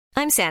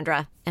I'm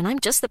Sandra, and I'm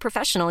just the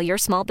professional your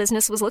small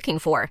business was looking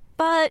for.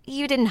 But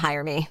you didn't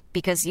hire me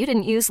because you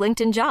didn't use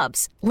LinkedIn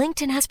Jobs.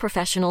 LinkedIn has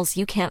professionals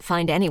you can't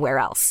find anywhere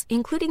else,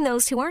 including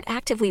those who aren't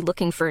actively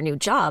looking for a new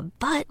job,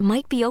 but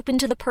might be open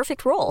to the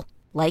perfect role,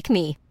 like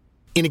me.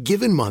 In a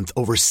given month,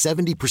 over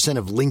 70%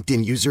 of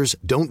LinkedIn users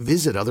don't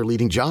visit other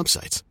leading job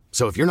sites.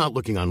 So if you're not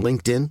looking on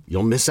LinkedIn,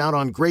 you'll miss out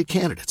on great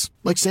candidates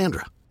like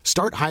Sandra.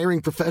 Start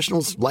hiring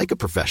professionals like a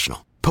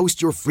professional.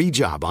 Post your free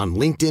job on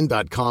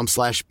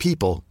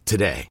linkedin.com/people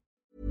today.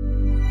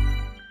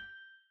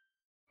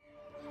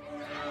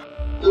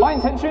 My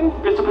intention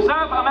is to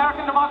preserve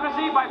American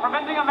democracy by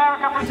preventing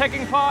America from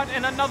taking part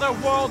in another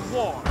world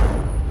war.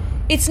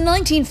 It's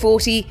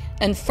 1940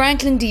 and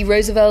Franklin D.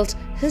 Roosevelt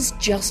has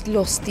just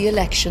lost the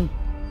election.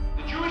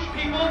 The Jewish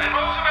people and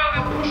Roosevelt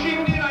are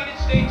pushing the United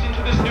States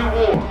into this new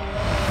war.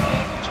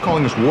 He's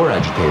calling us war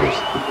agitators.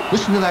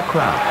 Listen to that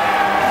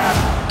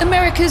crowd.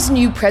 America's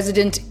new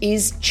president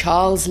is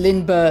Charles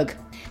Lindbergh.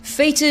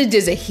 Fated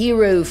as a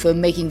hero for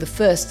making the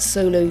first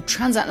solo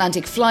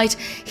transatlantic flight,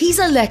 he's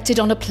elected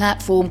on a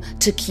platform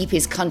to keep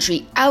his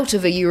country out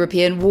of a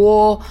European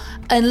war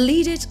and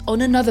lead it on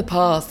another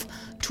path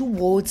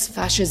towards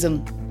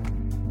fascism.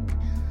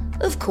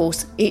 Of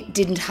course, it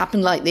didn't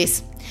happen like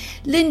this.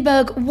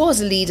 Lindbergh was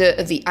a leader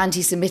of the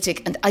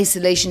anti-Semitic and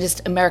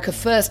isolationist America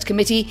First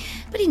Committee,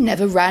 but he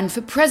never ran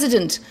for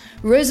president.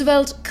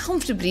 Roosevelt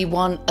comfortably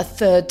won a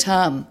third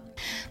term.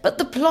 But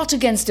the plot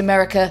against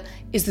America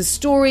is the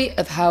story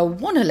of how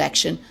one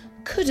election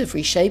could have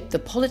reshaped the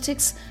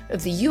politics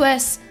of the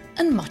US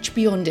and much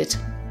beyond it.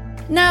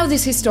 Now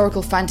this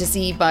historical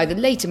fantasy by the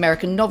late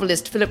American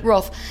novelist Philip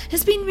Roth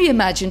has been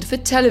reimagined for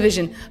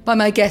television by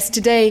my guest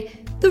today,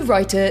 the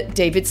writer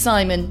David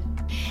Simon.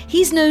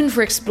 He's known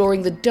for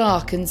exploring the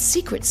dark and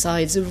secret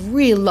sides of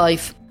real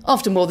life.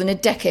 After more than a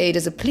decade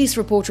as a police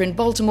reporter in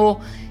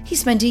Baltimore, he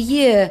spent a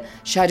year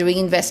shadowing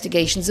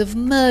investigations of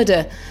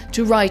murder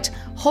to write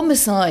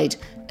Homicide,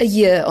 a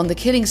Year on the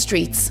Killing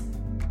Streets.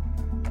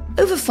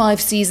 Over 5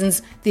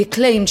 seasons, the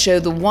acclaimed show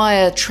The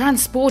Wire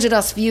transported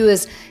us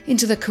viewers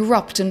into the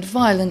corrupt and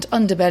violent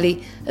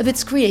underbelly of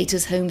its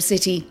creator's home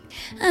city.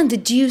 And The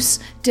Deuce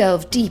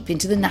delved deep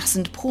into the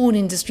nascent porn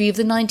industry of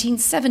the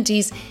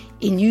 1970s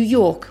in New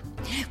York.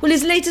 Well,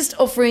 his latest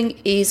offering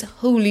is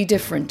wholly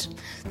different.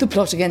 The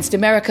Plot Against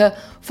America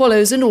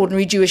follows an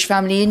ordinary Jewish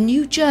family in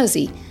New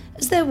Jersey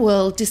as their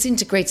world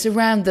disintegrates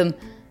around them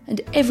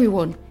and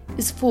everyone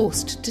is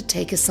forced to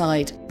take a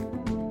side.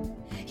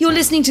 You're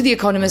listening to The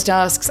Economist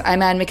Asks.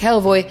 I'm Anne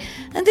McElvoy,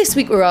 and this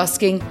week we're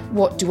asking,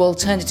 what do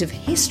alternative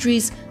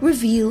histories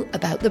reveal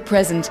about the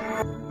present?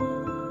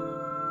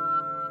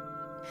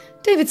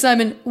 David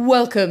Simon,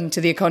 welcome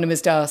to The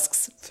Economist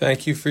Asks.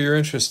 Thank you for your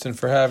interest and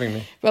for having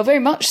me. Well, very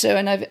much so,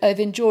 and I've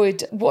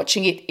enjoyed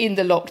watching it in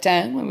the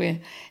lockdown when we're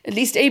at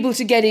least able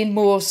to get in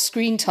more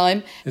screen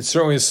time. It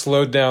certainly has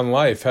slowed down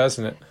life,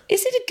 hasn't it?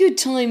 Is it a good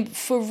time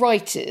for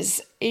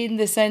writers in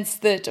the sense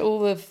that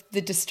all of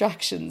the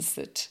distractions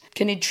that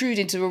can intrude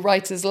into a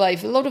writer's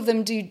life, a lot of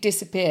them do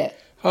disappear?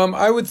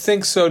 I would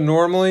think so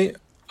normally.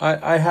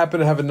 I happen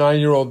to have a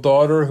 9-year-old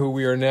daughter who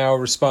we are now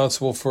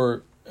responsible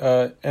for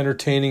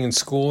entertaining and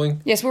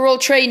schooling. Yes, we're all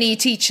trainee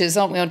teachers,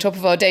 aren't we, on top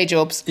of our day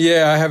jobs?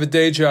 Yeah, I have a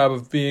day job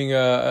of being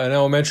an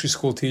elementary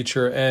school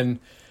teacher, and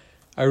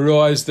I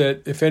realized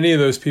that if any of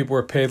those people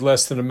are paid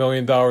less than $1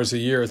 million a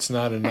year, it's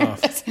not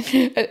enough.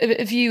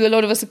 A view a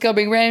lot of us are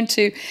coming round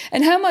to.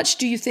 And how much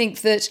do you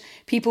think that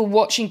people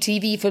watching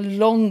TV for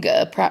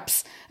longer,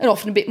 perhaps, and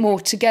often a bit more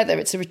together,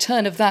 it's a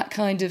return of that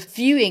kind of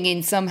viewing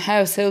in some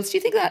households, do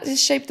you think that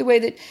has shaped the way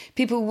that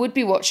people would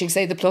be watching,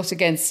 say, The Plot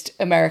Against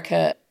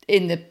America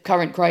in the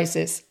current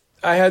crisis?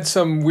 I had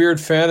some weird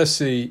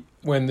fantasy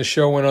when the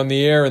show went on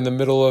the air in the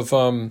middle of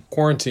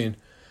quarantine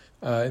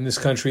in this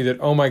country that,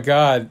 oh my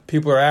God,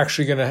 people are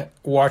actually going to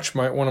watch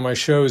one of my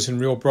shows in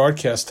real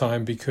broadcast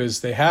time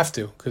because they have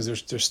to, because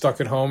they're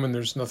stuck at home and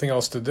there's nothing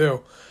else to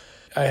do.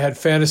 I had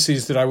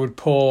fantasies that I would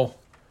pull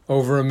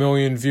over 1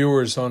 million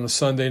viewers on a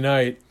Sunday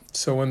night.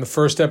 So when the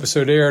first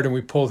episode aired and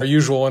we pulled our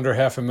usual under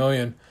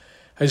 500,000,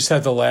 I just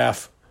had to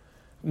laugh.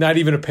 Not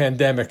even a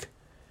pandemic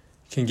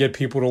can get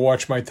people to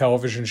watch my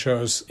television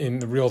shows in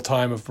the real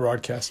time of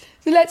broadcast.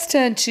 So let's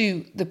turn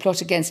to The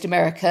Plot Against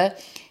America.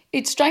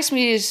 It strikes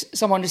me as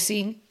someone who's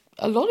seen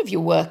a lot of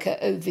your work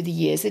over the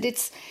years that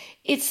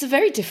it's a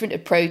very different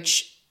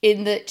approach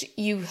in that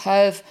you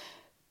have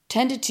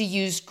tended to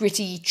use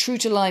gritty,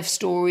 true-to-life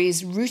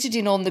stories rooted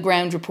in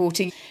on-the-ground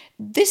reporting.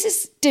 This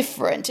is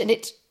different, and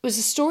it was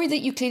a story that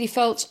you clearly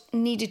felt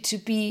needed to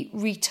be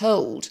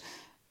retold.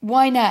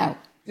 Why now?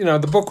 You know,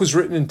 the book was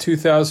written in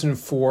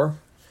 2004.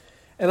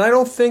 And I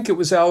don't think it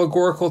was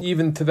allegorical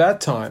even to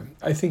that time.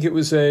 I think it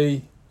was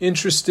a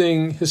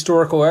interesting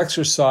historical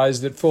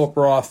exercise that Philip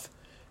Roth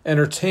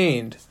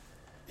entertained.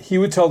 He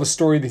would tell the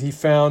story that he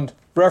found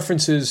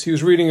references. He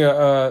was reading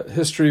a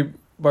history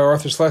by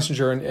Arthur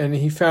Schlesinger, and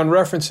he found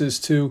references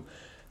to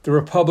the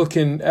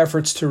Republican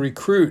efforts to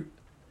recruit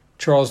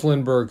Charles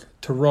Lindbergh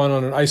to run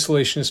on an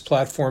isolationist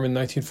platform in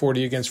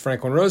 1940 against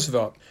Franklin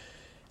Roosevelt.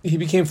 He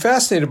became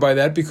fascinated by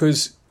that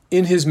because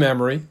in his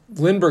memory,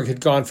 Lindbergh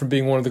had gone from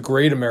being one of the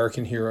great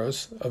American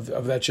heroes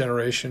of that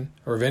generation,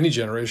 or of any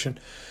generation,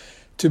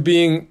 to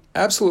being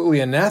absolutely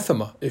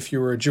anathema if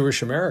you were a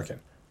Jewish American.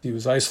 He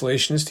was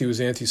isolationist, he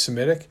was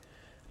anti-Semitic,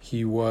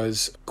 he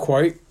was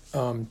quite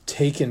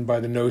taken by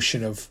the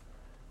notion of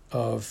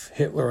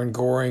Hitler and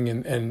Goring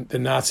and the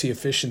Nazi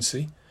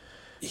efficiency.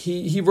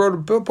 He wrote a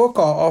book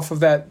off of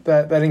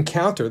that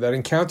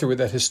encounter with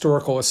that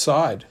historical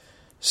aside.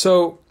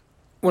 So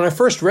when I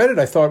first read it,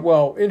 I thought,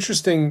 well,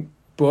 interesting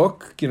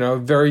book,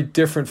 very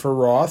different for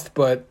Roth,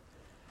 but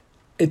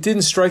it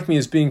didn't strike me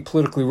as being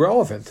politically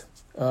relevant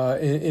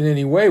in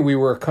any way. We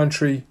were a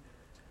country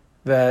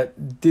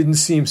that didn't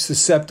seem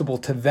susceptible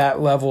to that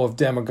level of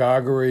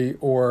demagoguery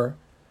or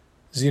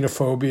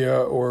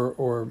xenophobia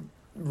or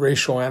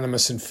racial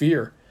animus and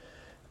fear.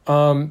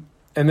 And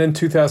then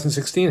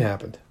 2016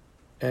 happened,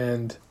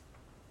 and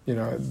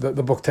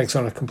the book takes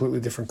on a completely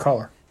different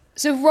color.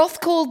 So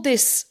Roth called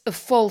this a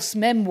false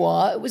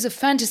memoir. It was a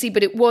fantasy,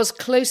 but it was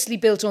closely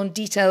built on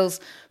details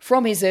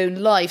from his own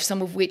life,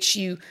 some of which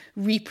you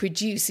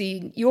reproduce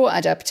in your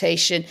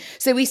adaptation.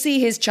 So we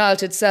see his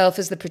childhood self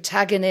as the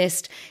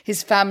protagonist,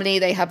 his family,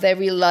 they have their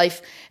real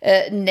life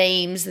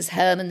names. There's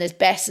Herman, there's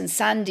Bess and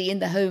Sandy in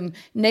the home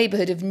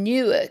neighbourhood of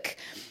Newark.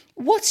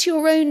 What's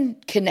your own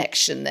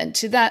connection then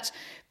to that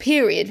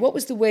period? What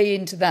was the way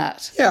into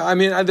that? Yeah, I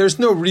mean, there's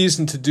no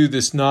reason to do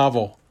this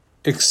novel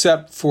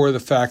except for the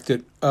fact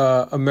that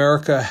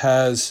America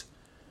has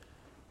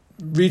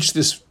reached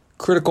this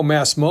critical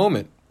mass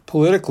moment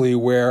politically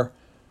where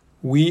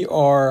we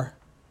are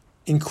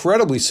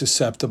incredibly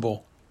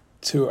susceptible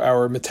to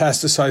our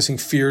metastasizing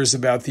fears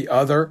about the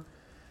other,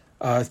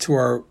 to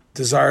our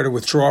desire to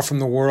withdraw from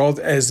the world,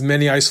 as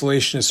many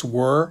isolationists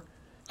were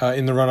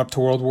in the run-up to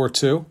World War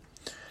II.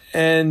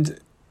 And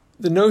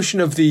the notion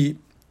of the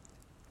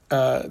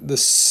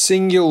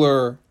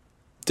singular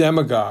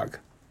demagogue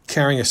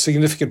carrying a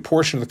significant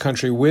portion of the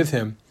country with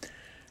him,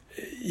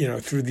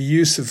 through the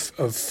use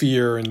of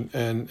fear and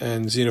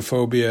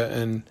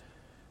xenophobia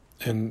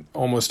and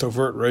almost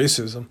overt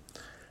racism,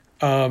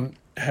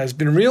 has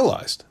been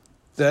realized.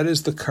 That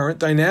is the current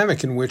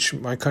dynamic in which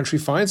my country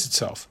finds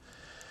itself.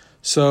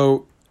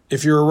 So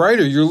if you're a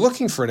writer, you're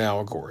looking for an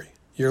allegory.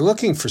 You're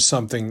looking for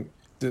something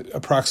that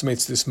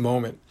approximates this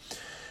moment.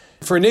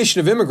 For a nation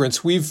of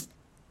immigrants, we've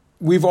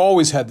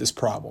always had this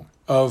problem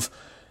of,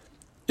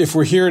 if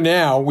we're here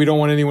now, we don't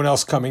want anyone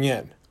else coming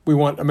in. We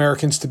want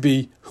Americans to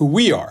be who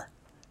we are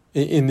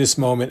in this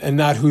moment and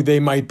not who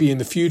they might be in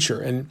the future.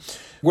 And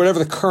whatever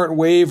the current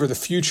wave or the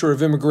future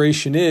of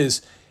immigration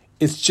is,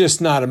 it's just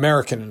not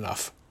American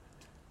enough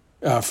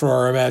for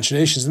our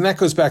imaginations. And that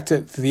goes back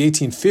to the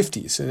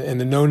 1850s and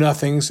the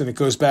know-nothings, and it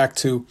goes back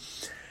to,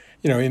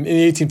 in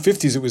the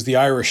 1850s, it was the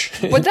Irish.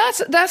 Well,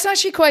 that's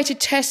actually quite a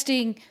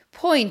testing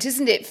point,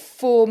 isn't it,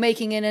 for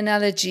making an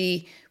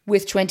analogy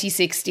with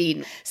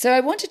 2016. So I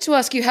wanted to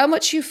ask you how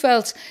much you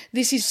felt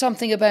this is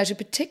something about a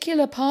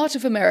particular part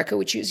of America,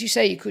 which, as you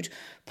say, you could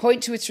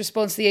point to its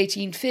response to the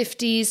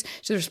 1850s,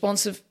 to the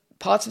response of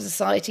parts of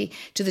society,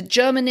 to the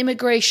German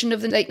immigration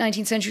of the late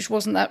 19th century, which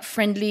wasn't that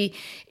friendly,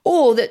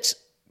 or that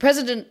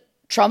President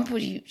Trump,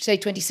 would you say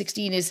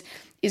 2016 is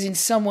in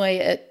some way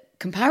a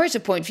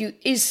comparative point of view,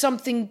 is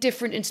something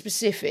different and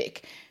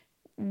specific.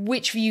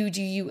 Which view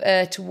do you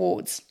err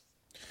towards?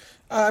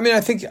 I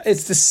think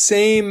it's the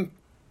same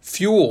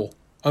fuel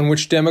on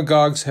which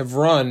demagogues have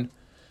run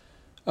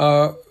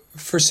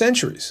for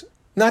centuries.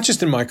 Not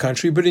just in my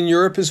country, but in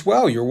Europe as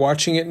well. You're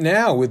watching it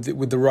now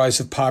with the rise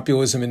of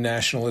populism and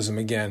nationalism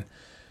again.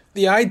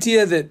 The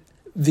idea that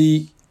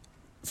the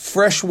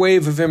fresh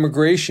wave of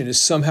immigration is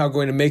somehow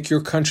going to make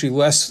your country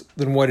less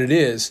than what it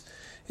is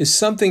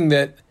something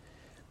that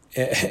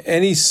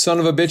any son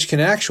of a bitch can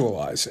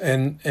actualize,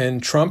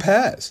 and Trump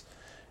has.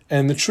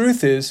 And the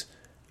truth is,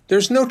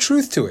 there's no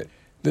truth to it.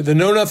 The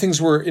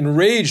know-nothings were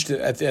enraged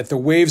at the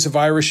waves of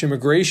Irish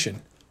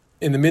immigration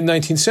in the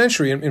mid-19th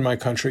century in my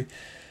country,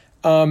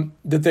 that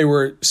they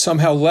were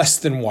somehow less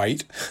than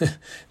white,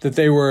 that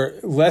they were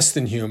less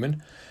than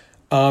human,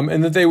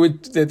 and that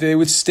they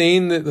would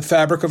stain the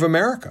fabric of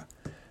America.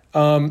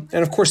 And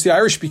of course, the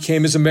Irish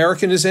became as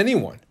American as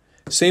anyone.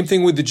 Same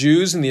thing with the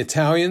Jews and the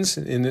Italians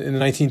in the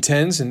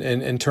 1910s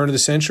and turn of the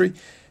century.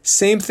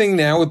 Same thing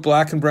now with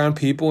black and brown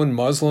people and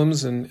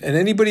Muslims and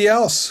anybody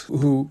else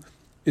who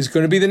is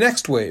going to be the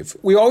next wave.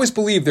 We always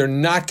believe they're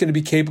not going to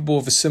be capable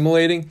of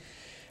assimilating,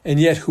 and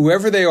yet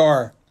whoever they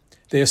are,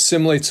 they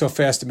assimilate so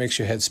fast it makes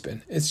your head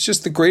spin. It's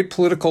just the great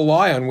political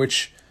lie on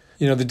which,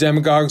 the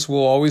demagogues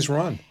will always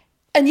run.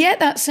 And yet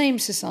that same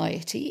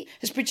society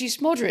has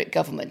produced moderate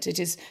government. It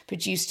has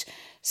produced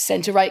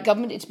centre-right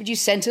government. It's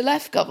produced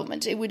centre-left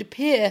government. It would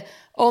appear,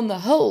 on the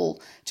whole,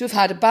 to have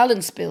had a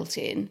balance built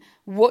in.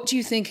 What do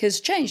you think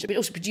has changed? It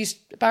also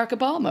produced Barack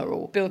Obama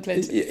or Bill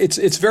Clinton.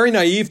 It's very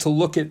naive to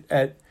look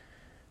at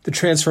the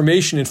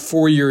transformation in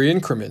 4-year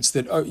increments,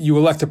 that you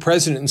elect a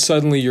president and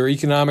suddenly your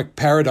economic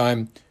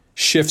paradigm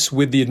shifts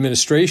with the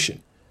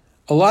administration.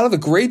 A lot of the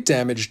great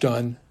damage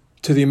done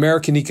to the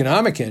American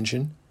economic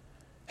engine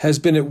has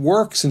been at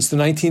work since the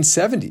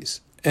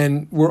 1970s.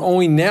 And we're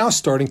only now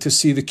starting to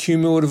see the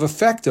cumulative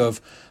effect of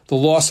the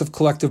loss of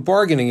collective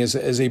bargaining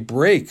as a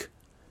break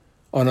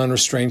on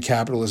unrestrained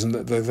capitalism,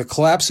 the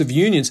collapse of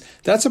unions.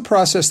 That's a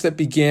process that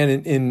began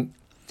in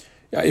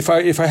if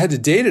I had to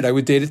date it, I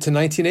would date it to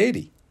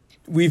 1980.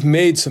 We've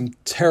made some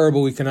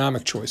terrible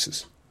economic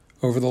choices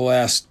over the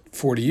last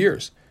 40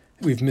 years.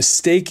 We've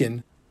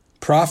mistaken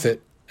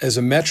profit as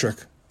a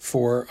metric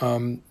for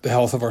the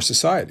health of our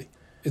society.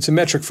 It's a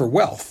metric for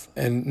wealth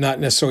and not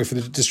necessarily for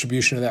the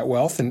distribution of that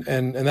wealth,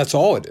 and that's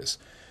all it is.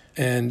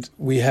 And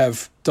we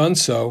have done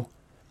so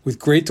with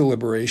great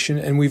deliberation,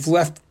 and we've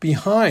left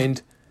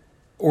behind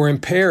or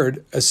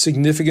impaired a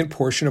significant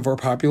portion of our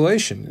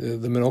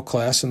population, the middle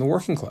class and the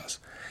working class.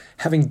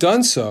 Having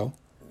done so,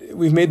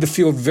 we've made the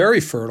field very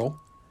fertile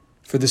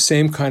for the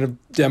same kind of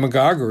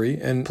demagoguery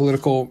and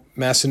political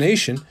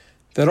machination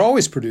that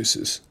always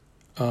produces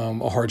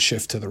a hard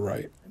shift to the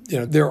right.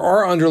 There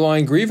are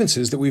underlying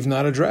grievances that we've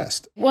not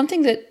addressed. One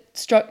thing that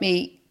struck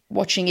me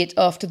watching it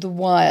after The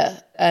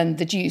Wire and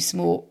The Deuce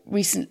more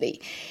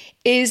recently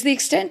is the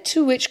extent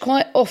to which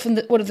quite often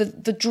one of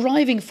the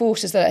driving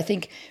forces that I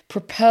think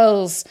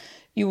propels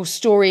your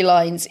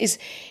storylines is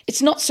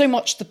it's not so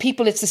much the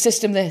people, it's the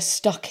system they're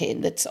stuck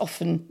in that's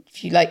often,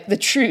 if you like, the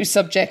true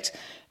subject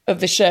of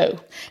the show.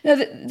 Now,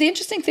 the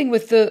interesting thing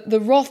with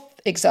the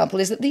Roth example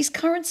is that these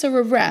currents are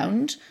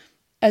around,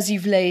 as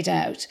you've laid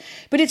out,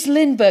 but it's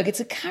Lindbergh, it's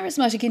a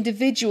charismatic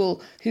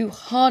individual who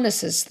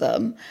harnesses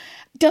them.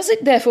 Does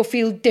it therefore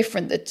feel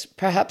different that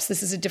perhaps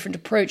this is a different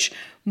approach,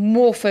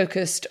 more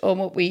focused on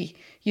what we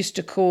used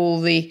to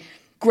call the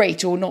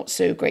great or not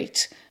so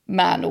great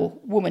man or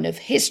woman of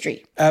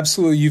history?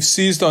 Absolutely. You've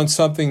seized on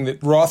something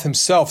that Roth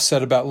himself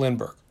said about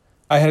Lindbergh.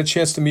 I had a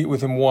chance to meet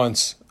with him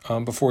once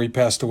before he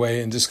passed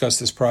away and discuss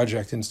this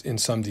project in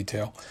some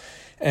detail.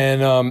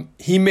 And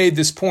he made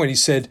this point. He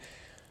said,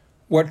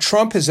 what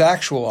Trump has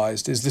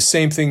actualized is the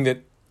same thing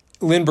that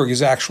Lindbergh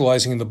is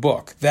actualizing in the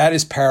book. That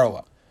is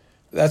parallel.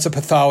 That's a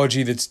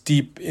pathology that's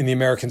deep in the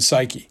American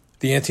psyche,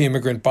 the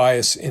anti-immigrant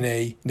bias in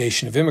a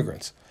nation of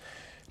immigrants.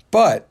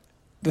 But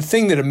the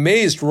thing that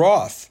amazed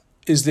Roth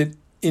is that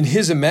in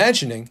his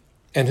imagining,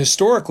 and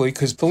historically,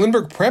 because the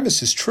Lindbergh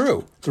premise is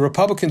true, the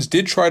Republicans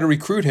did try to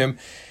recruit him,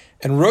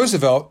 and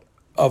Roosevelt,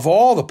 of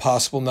all the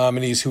possible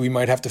nominees who he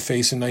might have to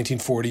face in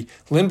 1940,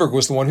 Lindbergh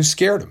was the one who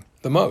scared him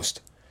the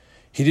most.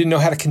 He didn't know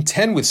how to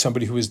contend with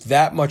somebody who was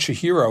that much a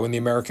hero in the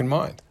American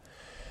mind.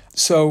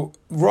 So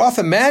Roth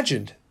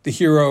imagined the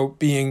hero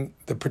being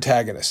the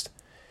protagonist.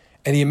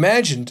 And he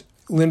imagined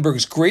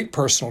Lindbergh's great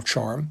personal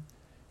charm,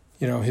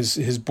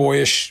 his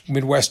boyish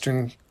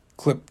Midwestern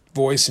clipped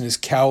voice and his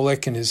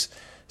cowlick and his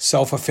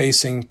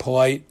self-effacing,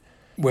 polite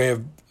way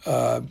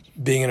of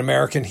being an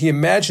American. He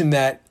imagined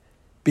that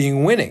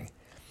being winning.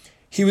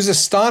 He was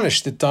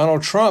astonished that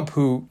Donald Trump,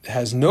 who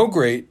has no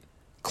great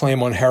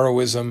claim on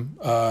heroism,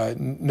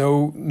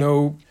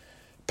 no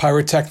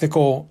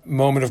pyrotechnical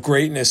moment of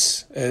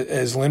greatness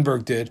as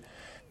Lindbergh did,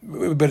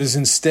 but is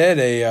instead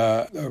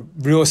a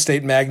real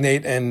estate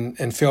magnate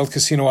and failed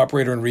casino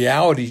operator and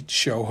reality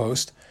show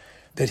host,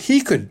 that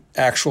he could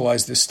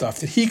actualize this stuff,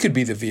 that he could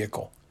be the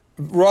vehicle.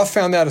 Roth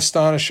found that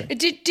astonishing.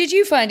 Did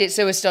you find it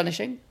so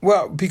astonishing?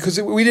 Well, because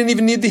we didn't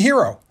even need the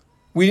hero.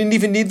 We didn't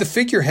even need the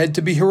figurehead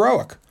to be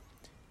heroic.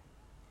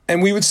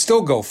 And we would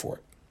still go for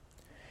it,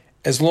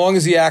 as long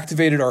as he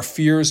activated our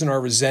fears and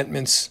our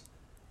resentments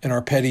and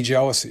our petty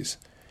jealousies,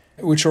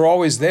 which are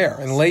always there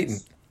and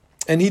latent.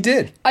 And he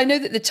did. I know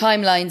that the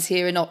timelines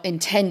here are not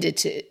intended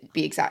to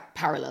be exact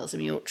parallels. I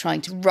mean, you're not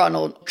trying to run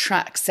on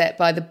track set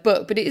by the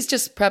book, but it is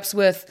just perhaps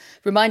worth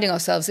reminding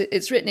ourselves.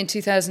 It's written in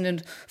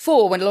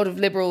 2004 when a lot of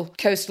liberal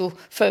coastal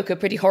folk are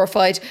pretty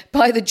horrified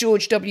by the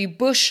George W.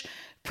 Bush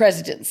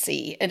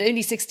presidency. And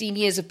only 16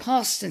 years have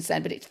passed since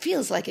then, but it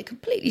feels like a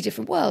completely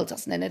different world,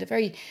 doesn't it? And a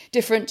very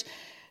different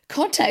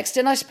context.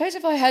 And I suppose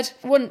if I had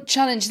one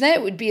challenge there,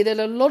 it would be that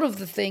a lot of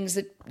the things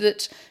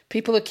that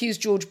people accuse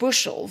George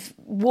Bush of,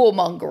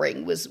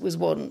 warmongering was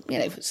one,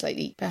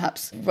 slightly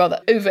perhaps rather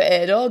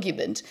over-aired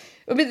argument.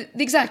 I mean,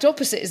 the exact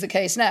opposite is the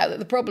case now, that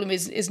the problem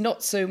is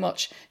not so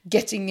much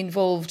getting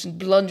involved and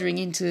blundering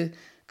into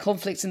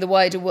conflicts in the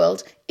wider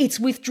world, it's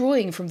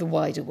withdrawing from the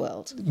wider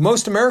world.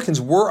 Most Americans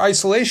were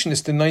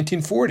isolationists in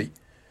 1940.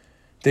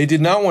 They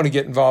did not want to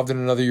get involved in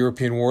another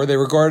European war. They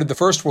regarded the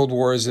First World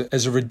War as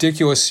a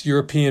ridiculous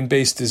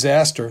European-based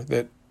disaster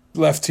that,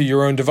 left to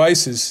your own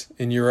devices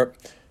in Europe,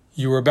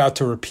 you were about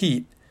to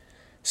repeat.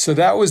 So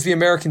that was the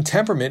American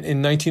temperament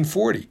in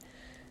 1940.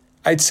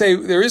 I'd say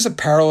there is a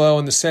parallel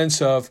in the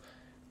sense of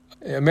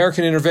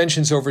American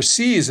interventions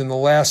overseas in the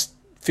last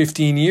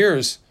 15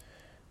 years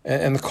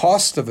and the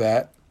cost of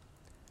that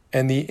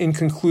and the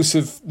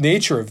inconclusive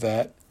nature of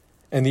that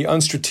and the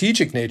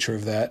unstrategic nature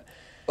of that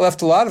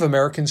left a lot of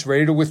Americans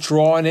ready to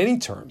withdraw on any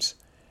terms.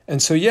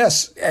 And so,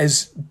 yes,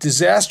 as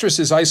disastrous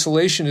as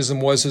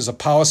isolationism was as a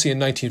policy in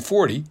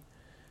 1940,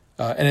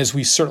 and as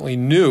we certainly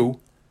knew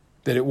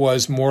that it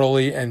was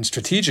morally and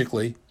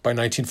strategically by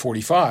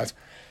 1945,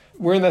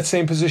 we're in that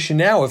same position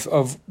now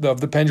of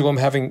the pendulum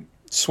having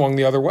swung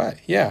the other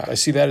way. Yeah, I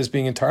see that as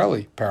being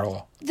entirely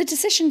parallel. The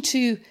decision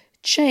to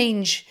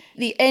change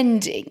the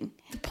ending.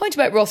 The point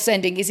about Roth's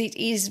ending is it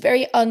is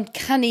very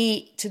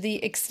uncanny to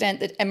the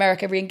extent that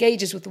America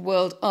re-engages with the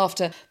world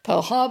after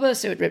Pearl Harbor,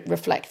 so it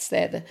reflects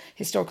there the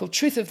historical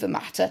truth of the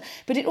matter,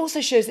 but it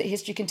also shows that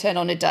history can turn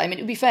on a dime. It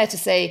would be fair to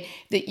say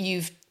that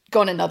you've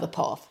gone another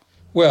path.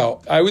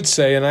 Well, I would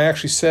say, and I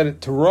actually said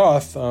it to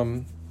Roth,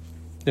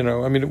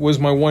 it was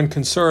my one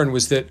concern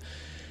was that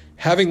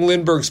having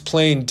Lindbergh's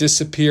plane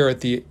disappear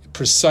at the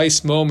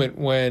precise moment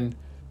when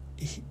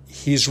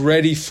he's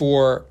ready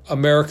for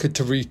America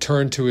to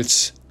return to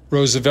its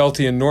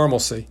Rooseveltian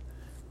normalcy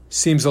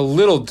seems a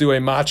little due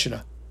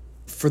machina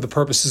for the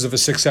purposes of a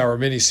 6-hour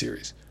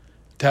miniseries.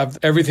 To have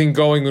everything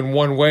going in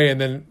one way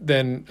and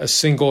then a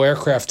single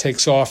aircraft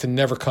takes off and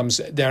never comes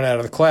down out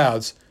of the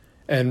clouds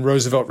and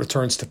Roosevelt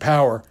returns to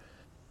power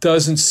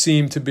doesn't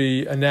seem to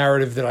be a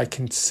narrative that I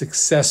can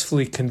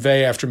successfully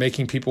convey after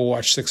making people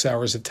watch 6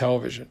 hours of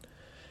television.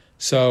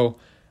 So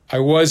I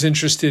was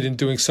interested in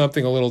doing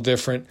something a little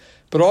different.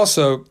 But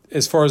also,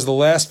 as far as the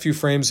last few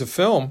frames of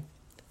film,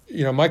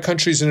 my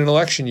country's in an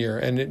election year,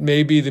 and it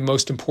may be the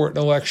most important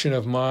election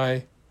of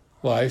my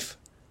life.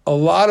 A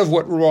lot of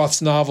what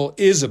Roth's novel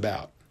is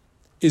about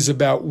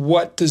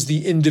what does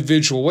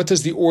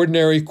the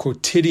ordinary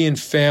quotidian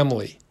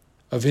family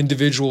of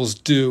individuals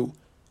do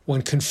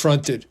when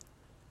confronted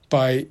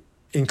by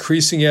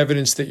increasing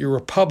evidence that your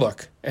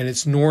republic and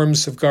its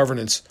norms of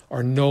governance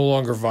are no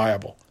longer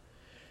viable.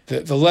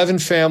 The Levin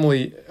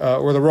family,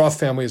 or the Roth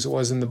family as it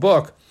was in the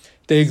book,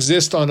 they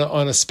exist on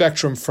a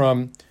spectrum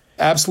from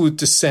absolute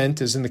dissent,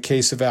 as in the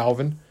case of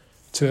Alvin,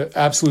 to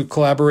absolute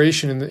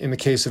collaboration in the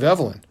case of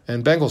Evelyn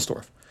and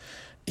Bengelsdorf.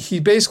 He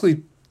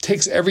basically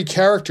takes every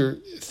character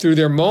through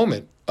their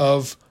moment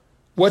of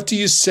what do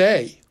you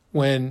say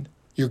when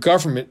your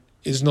government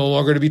is no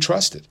longer to be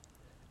trusted?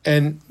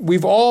 And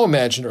we've all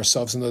imagined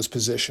ourselves in those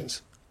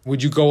positions.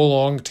 Would you go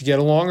along to get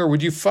along, or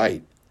would you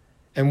fight?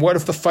 And what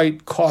if the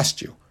fight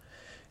cost you?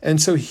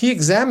 And so he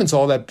examines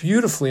all that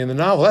beautifully in the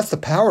novel. That's the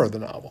power of the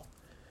novel.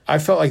 I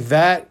felt like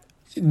that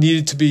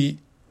needed to be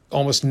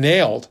almost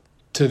nailed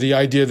to the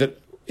idea that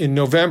in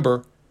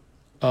November,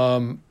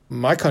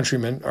 my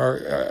countrymen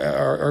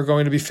are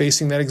going to be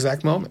facing that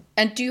exact moment.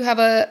 And do you have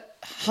a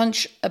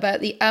hunch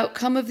about the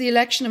outcome of the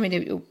election? I mean,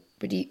 you're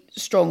pretty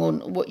strong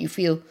on what you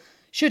feel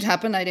should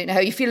happen. I don't know how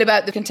you feel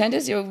about the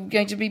contenders. You're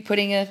going to be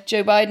putting a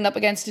Joe Biden up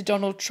against a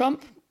Donald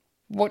Trump.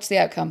 What's the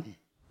outcome?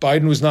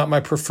 Biden was not my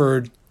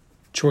preferred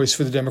choice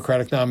for the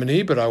Democratic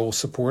nominee, but I will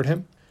support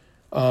him.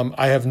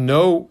 I have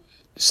no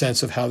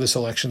sense of how this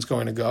election's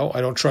going to go.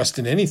 I don't trust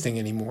in anything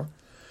anymore.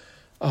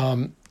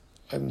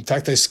 In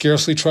fact, I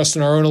scarcely trust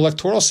in our own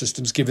electoral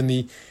systems, given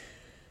the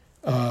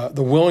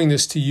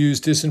willingness to use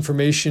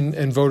disinformation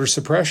and voter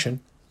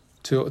suppression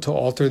to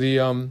alter the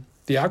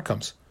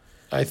outcomes.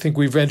 I think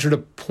we've entered a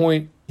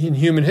point in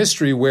human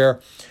history where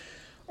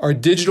our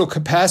digital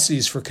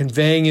capacities for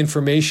conveying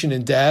information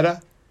and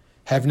data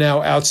have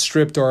now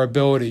outstripped our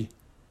ability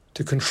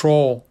to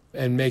control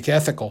and make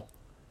ethical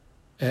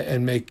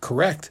and make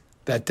correct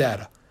that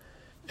data.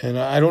 And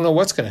I don't know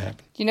what's going to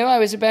happen. I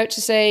was about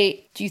to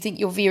say, do you think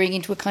you're veering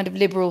into a kind of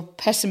liberal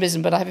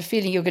pessimism? But I have a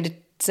feeling you're going to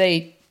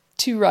say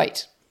too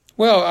right.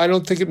 Well, I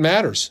don't think it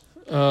matters.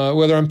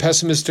 Whether I'm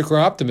pessimistic or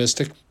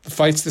optimistic, the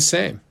fight's the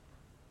same.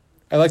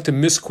 I like to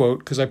misquote,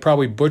 because I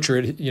probably butcher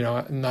it,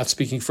 not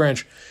speaking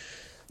French.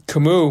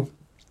 Camus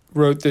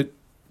wrote that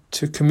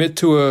to commit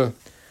to a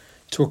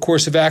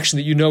course of action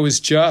that you know is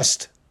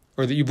just,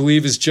 or that you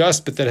believe is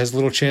just, but that has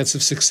little chance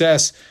of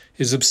success,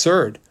 is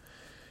absurd.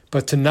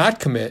 But to not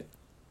commit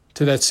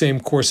to that same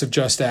course of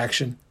just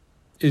action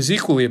is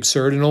equally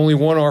absurd, and only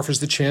one offers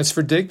the chance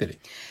for dignity.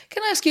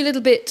 Can I ask you a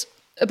little bit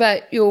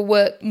about your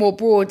work more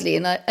broadly?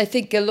 And I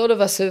think a lot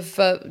of us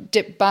have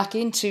dipped back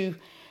into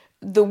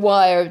The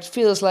Wire. It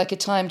feels like a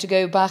time to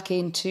go back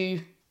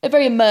into a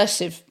very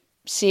immersive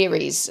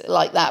series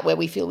like that, where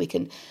we feel we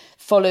can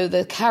follow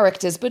the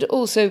characters, but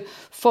also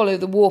follow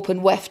the warp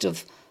and weft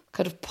of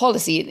kind of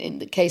policy. In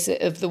the case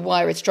of The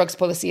Wire, it's drugs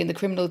policy and the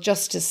criminal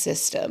justice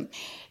system.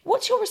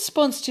 What's your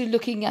response to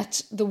looking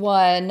at The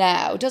Wire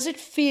now? Does it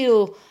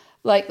feel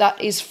like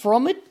that is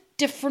from a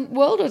different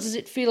world, or does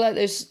it feel like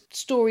those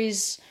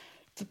stories,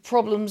 the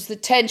problems, the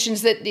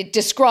tensions that it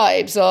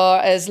describes are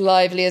as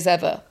lively as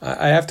ever?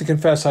 I have to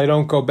confess, I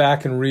don't go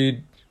back and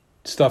read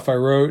stuff I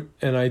wrote,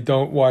 and I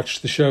don't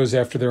watch the shows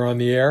after they're on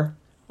the air.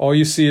 All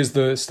you see is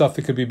the stuff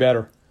that could be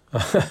better.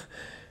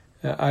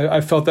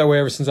 I felt that way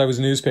ever since I was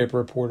a newspaper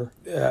reporter.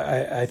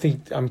 I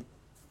think I'm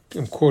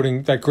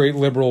quoting that great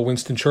liberal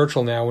Winston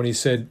Churchill now when he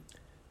said,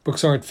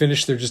 books aren't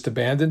finished, they're just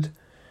abandoned.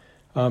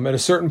 At a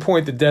certain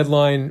point, the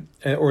deadline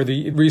or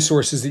the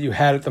resources that you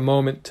had at the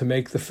moment to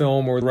make the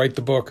film or write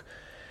the book,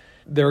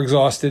 they're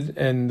exhausted,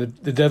 and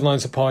the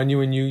deadline's upon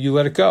you, and you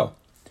let it go.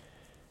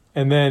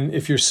 And then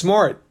if you're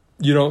smart,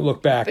 you don't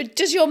look back. But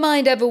does your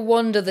mind ever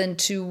wander then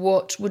to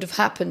what would have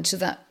happened to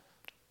that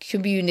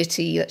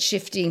community, that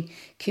shifting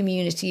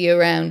community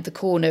around the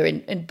corner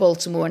in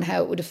Baltimore, and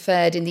how it would have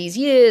fared in these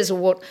years, or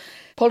what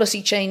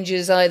policy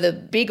changes, either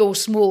big or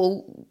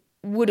small,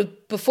 would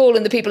have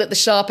befallen the people at the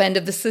sharp end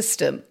of the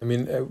system. I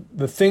mean,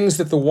 the things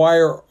that The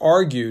Wire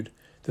argued,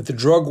 that the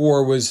drug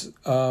war was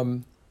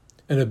an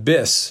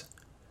abyss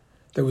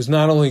that was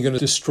not only going to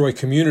destroy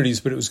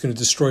communities, but it was going to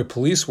destroy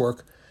police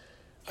work,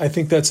 I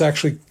think that's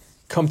actually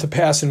come to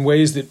pass in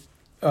ways that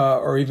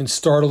are even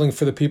startling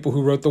for the people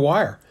who wrote The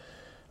Wire.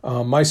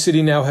 My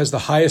city now has the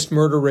highest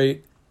murder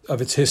rate of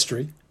its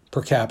history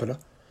per capita.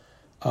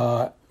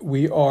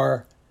 We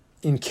are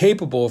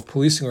incapable of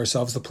policing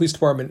ourselves. The police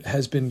department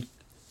has been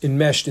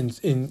enmeshed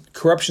in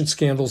corruption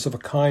scandals of a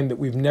kind that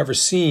we've never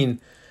seen.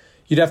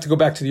 You'd have to go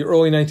back to the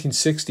early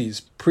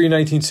 1960s,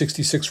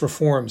 pre-1966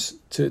 reforms,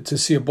 to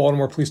see a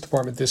Baltimore Police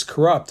Department this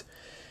corrupt.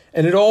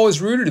 And it all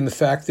is rooted in the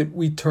fact that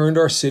we turned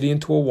our city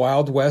into a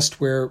Wild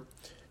West where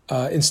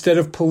instead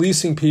of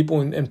policing people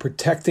and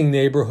protecting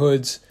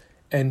neighborhoods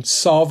and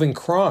solving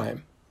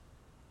crime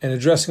and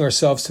addressing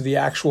ourselves to the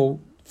actual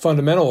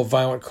fundamental of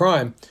violent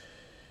crime,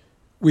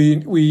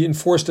 we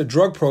enforced a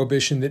drug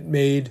prohibition that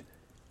made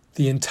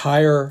the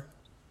entire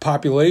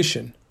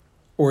population,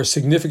 or a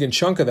significant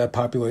chunk of that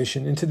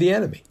population, into the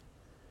enemy.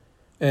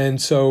 And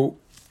so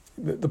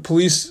the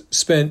police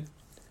spent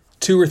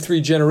 2 or 3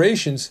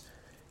 generations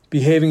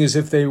behaving as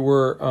if they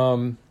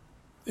were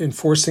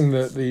enforcing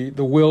the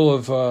will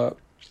of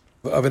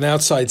an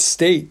outside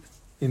state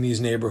in these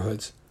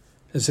neighborhoods,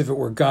 as if it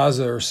were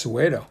Gaza or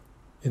Soweto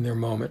in their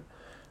moment,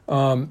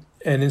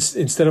 and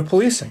instead of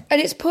policing.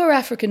 And it's poor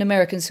African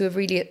Americans who are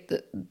really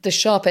at the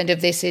sharp end of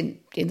this in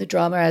the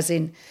drama as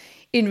in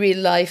real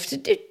life.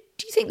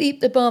 Do you think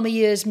the Obama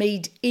years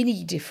made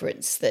any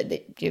difference? That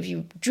if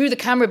you drew the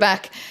camera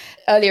back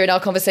earlier in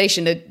our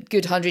conversation a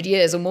good 100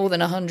 years or more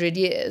than 100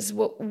 years,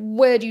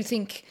 where do you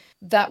think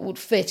that would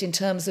fit in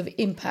terms of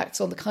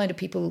impacts on the kind of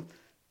people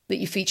that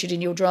you featured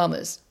in your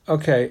dramas?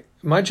 Okay,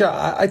 my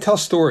job, I tell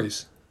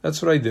stories.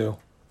 That's what I do.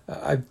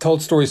 I've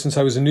told stories since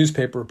I was a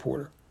newspaper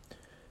reporter.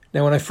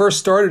 Now, when I first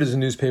started as a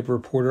newspaper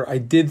reporter, I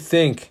did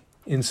think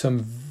in some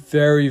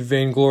very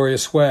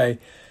vainglorious way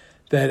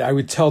that I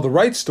would tell the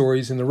right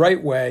stories in the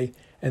right way,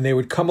 and they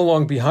would come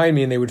along behind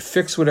me and they would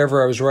fix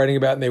whatever I was writing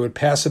about, and they would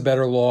pass a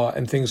better law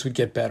and things would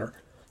get better.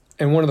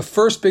 And one of the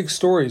first big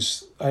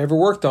stories I ever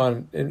worked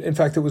on, in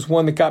fact, it was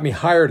one that got me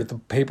hired at the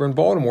paper in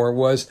Baltimore,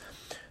 was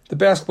the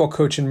basketball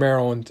coach in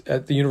Maryland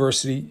at the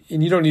university.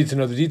 And you don't need to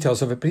know the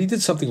details of it, but he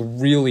did something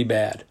really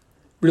bad.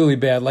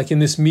 Like in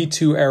this Me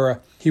Too era,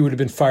 he would have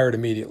been fired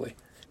immediately.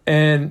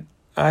 And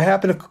I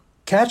happened to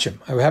catch him.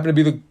 I happened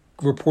to be the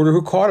reporter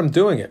who caught him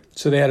doing it.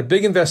 So they had a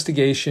big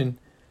investigation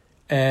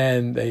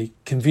and they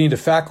convened a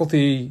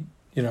faculty,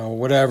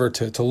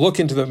 to look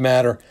into the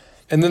matter.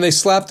 And then they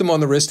slapped him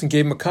on the wrist and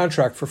gave him a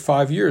contract for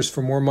 5 years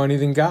for more money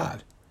than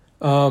God.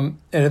 And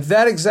at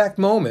that exact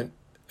moment,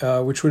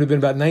 which would have been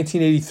about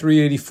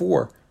 1983,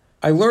 84,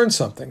 I learned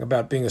something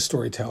about being a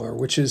storyteller,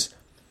 which is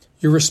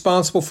you're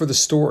responsible for the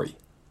story.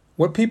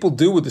 What people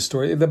do with the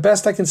story, the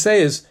best I can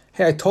say is,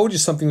 hey, I told you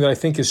something that I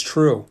think is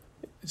true.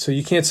 So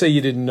you can't say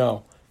you didn't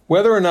know.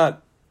 Whether or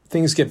not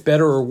things get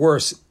better or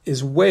worse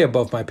is way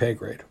above my pay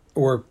grade,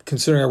 or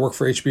considering I work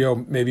for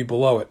HBO, maybe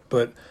below it.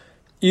 But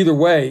either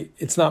way,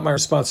 it's not my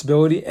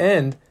responsibility.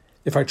 And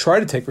if I try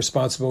to take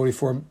responsibility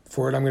for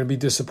it, I'm going to be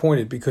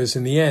disappointed because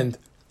in the end,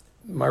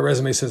 my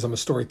resume says I'm a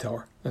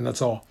storyteller, and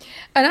that's all.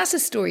 And as a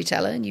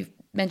storyteller, and you've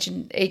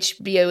mentioned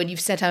HBO and you've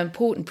said how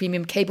important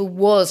premium cable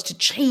was to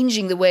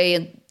changing the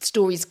way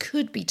stories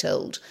could be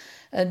told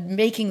and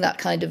making that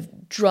kind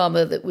of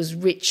drama that was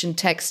rich and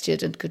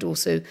textured and could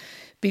also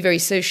be very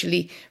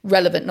socially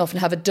relevant and often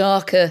have a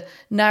darker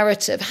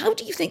narrative. How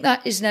do you think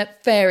that is now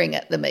faring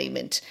at the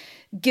moment,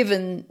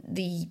 given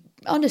the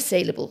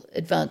unassailable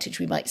advantage,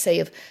 we might say,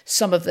 of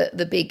some of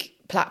the big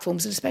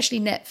platforms, and especially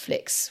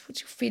Netflix?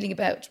 What's your feeling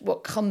about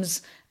what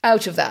comes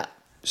out of that?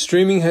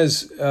 Streaming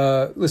has,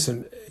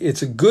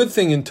 it's a good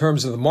thing in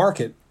terms of the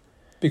market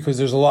because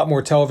there's a lot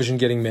more television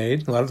getting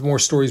made, a lot more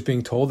stories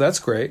being told. That's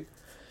great.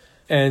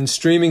 And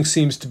streaming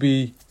seems to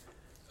be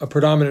a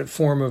predominant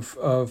form of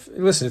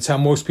it's how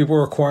most people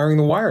are acquiring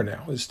The Wire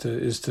now, is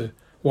to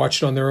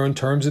watch it on their own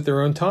terms at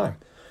their own time.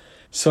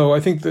 So I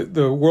think that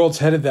the world's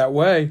headed that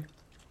way.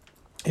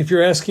 If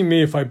you're asking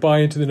me if I buy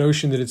into the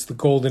notion that it's the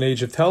golden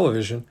age of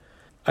television,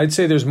 I'd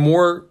say there's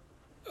more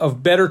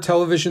of better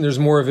television, there's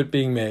more of it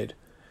being made.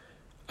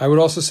 I would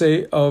also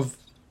say of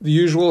the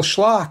usual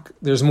schlock,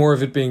 there's more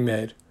of it being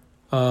made.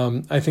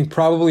 I think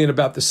probably in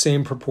about the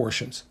same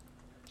proportions.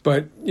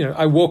 But,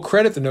 I will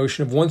credit the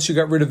notion of once you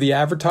got rid of the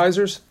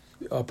advertisers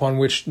upon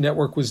which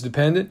network was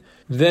dependent,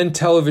 then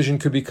television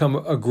could become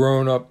a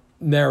grown-up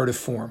narrative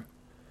form.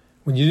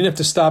 When you didn't have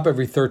to stop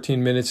every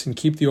 13 minutes and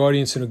keep the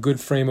audience in a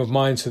good frame of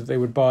mind so that they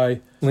would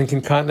buy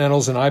Lincoln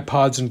Continentals and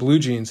iPods and blue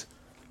jeans,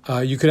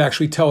 you could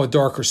actually tell a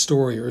darker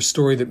story, or a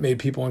story that made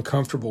people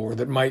uncomfortable, or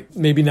that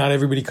maybe not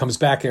everybody comes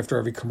back after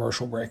every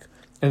commercial break.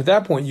 And at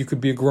that point, you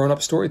could be a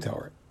grown-up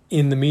storyteller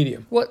in the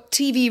medium. What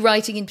TV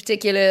writing in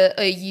particular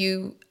are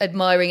you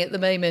admiring at the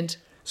moment?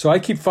 So I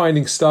keep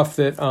finding stuff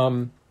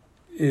that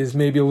is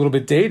maybe a little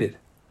bit dated.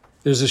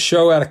 There's a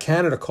show out of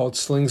Canada called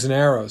Slings and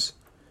Arrows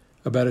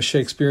about a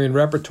Shakespearean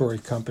repertory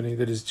company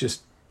that is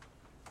just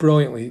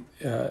brilliantly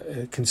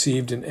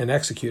conceived and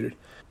executed.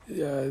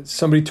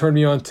 Somebody turned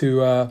me on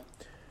to a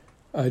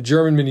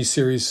German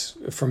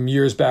miniseries from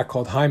years back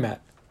called Heimat,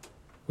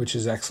 which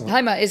is excellent.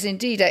 Heimat is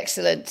indeed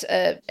excellent.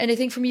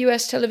 Anything from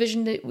US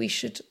television that we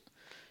should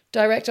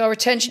direct our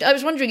attention? I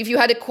was wondering if you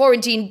had a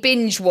quarantine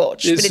binge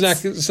watch. It's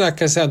not going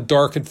to sound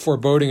dark and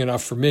foreboding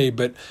enough for me,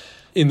 but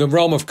in the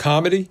realm of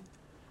comedy,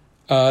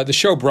 the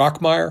show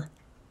Brockmire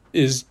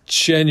is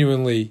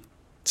genuinely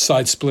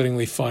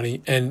side-splittingly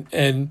funny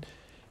and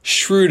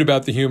shrewd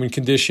about the human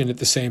condition at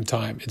the same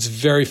time. It's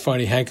very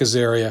funny. Hank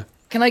Azaria.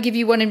 Can I give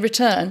you one in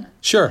return?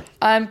 Sure.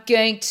 I'm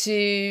going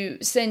to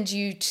send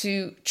you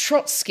to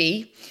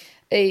Trotsky,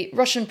 a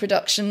Russian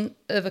production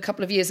of a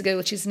couple of years ago,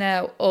 which is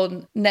now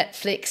on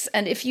Netflix.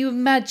 And if you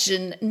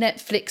imagine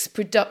Netflix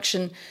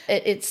production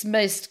at its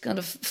most kind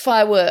of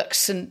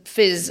fireworks and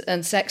fizz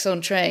and sex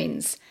on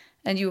trains,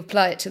 and you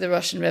apply it to the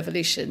Russian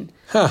Revolution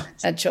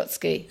and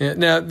Trotsky. Yeah,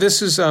 now,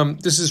 this is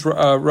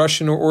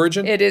Russian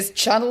origin? It is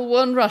Channel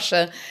 1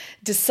 Russia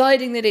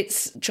deciding that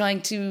it's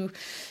trying to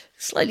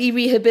slightly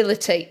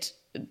rehabilitate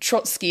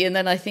Trotsky, and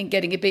then I think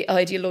getting a bit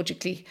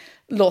ideologically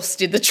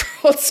lost in the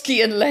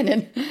Trotsky and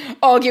Lenin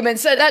argument.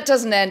 So that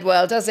doesn't end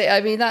well, does it?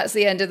 I mean, that's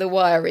the end of the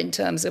wire in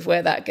terms of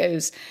where that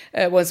goes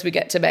once we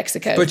get to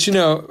Mexico. But,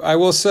 I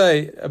will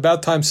say,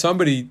 about time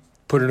somebody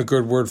put in a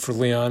good word for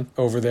Leon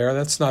over there.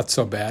 That's not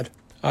so bad.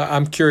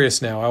 I'm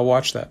curious now. I'll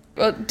watch that.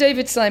 Well,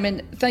 David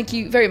Simon, thank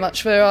you very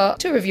much for our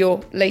tour of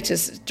your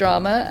latest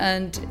drama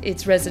and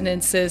its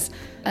resonances,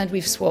 and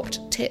we've swapped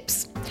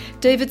tips.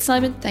 David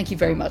Simon, thank you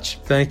very much.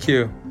 Thank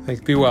you.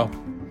 Be well.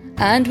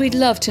 And we'd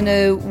love to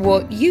know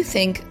what you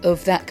think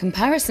of that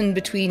comparison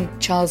between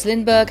Charles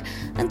Lindbergh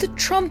and the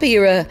Trump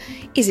era.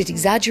 Is it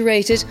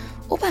exaggerated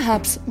or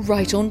perhaps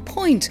right on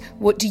point?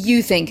 What do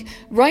you think?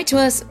 Write to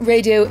us,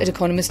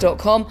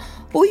 radio@economist.com,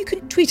 or you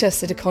can tweet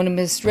us at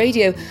Economist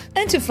Radio.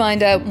 And to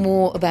find out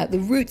more about the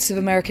roots of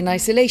American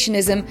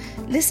isolationism,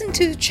 listen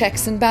to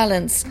Checks and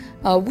Balance,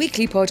 our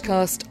weekly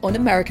podcast on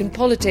American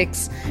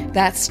politics.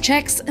 That's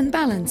Checks and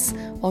Balance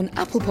on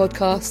Apple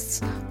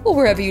Podcasts or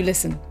wherever you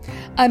listen.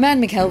 I'm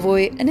Anne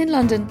McElvoy, and in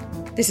London,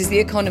 this is The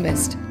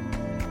Economist.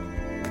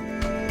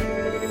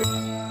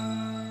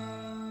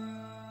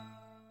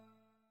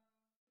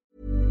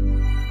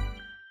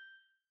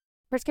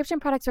 Prescription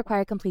products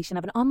require completion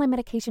of an online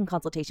medication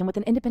consultation with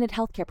an independent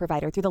healthcare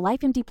provider through the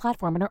LifeMD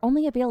platform and are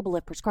only available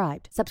if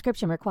prescribed.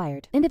 Subscription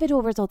required.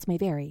 Individual results may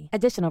vary.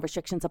 Additional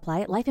restrictions apply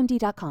at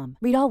lifemd.com.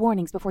 Read all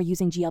warnings before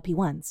using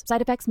GLP-1s.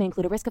 Side effects may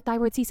include a risk of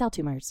thyroid C-cell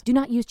tumors. Do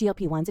not use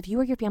GLP-1s if you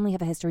or your family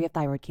have a history of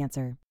thyroid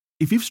cancer.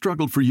 If you've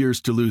struggled for years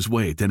to lose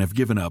weight and have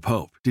given up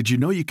hope, did you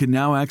know you can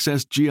now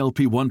access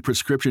GLP-1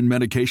 prescription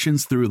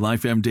medications through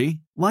LifeMD?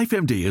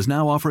 LifeMD is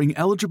now offering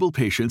eligible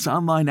patients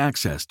online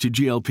access to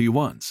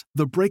GLP-1s,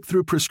 the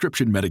breakthrough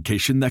prescription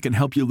medication that can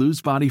help you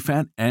lose body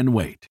fat and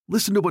weight.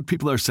 Listen to what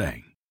people are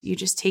saying. You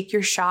just take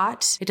your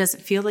shot. It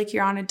doesn't feel like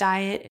you're on a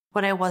diet.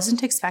 What I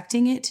wasn't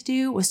expecting it to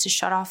do was to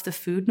shut off the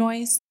food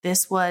noise.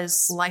 This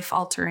was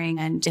life-altering,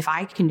 and if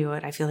I can do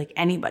it, I feel like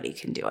anybody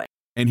can do it.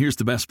 And here's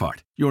the best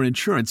part. Your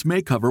insurance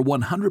may cover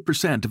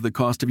 100% of the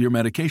cost of your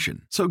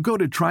medication. So go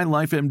to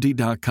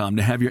TryLifeMD.com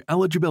to have your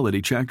eligibility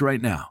checked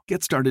right now.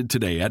 Get started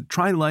today at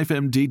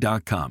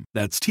TryLifeMD.com.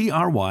 That's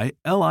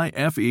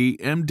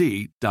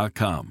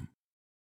TryLifeMD.com.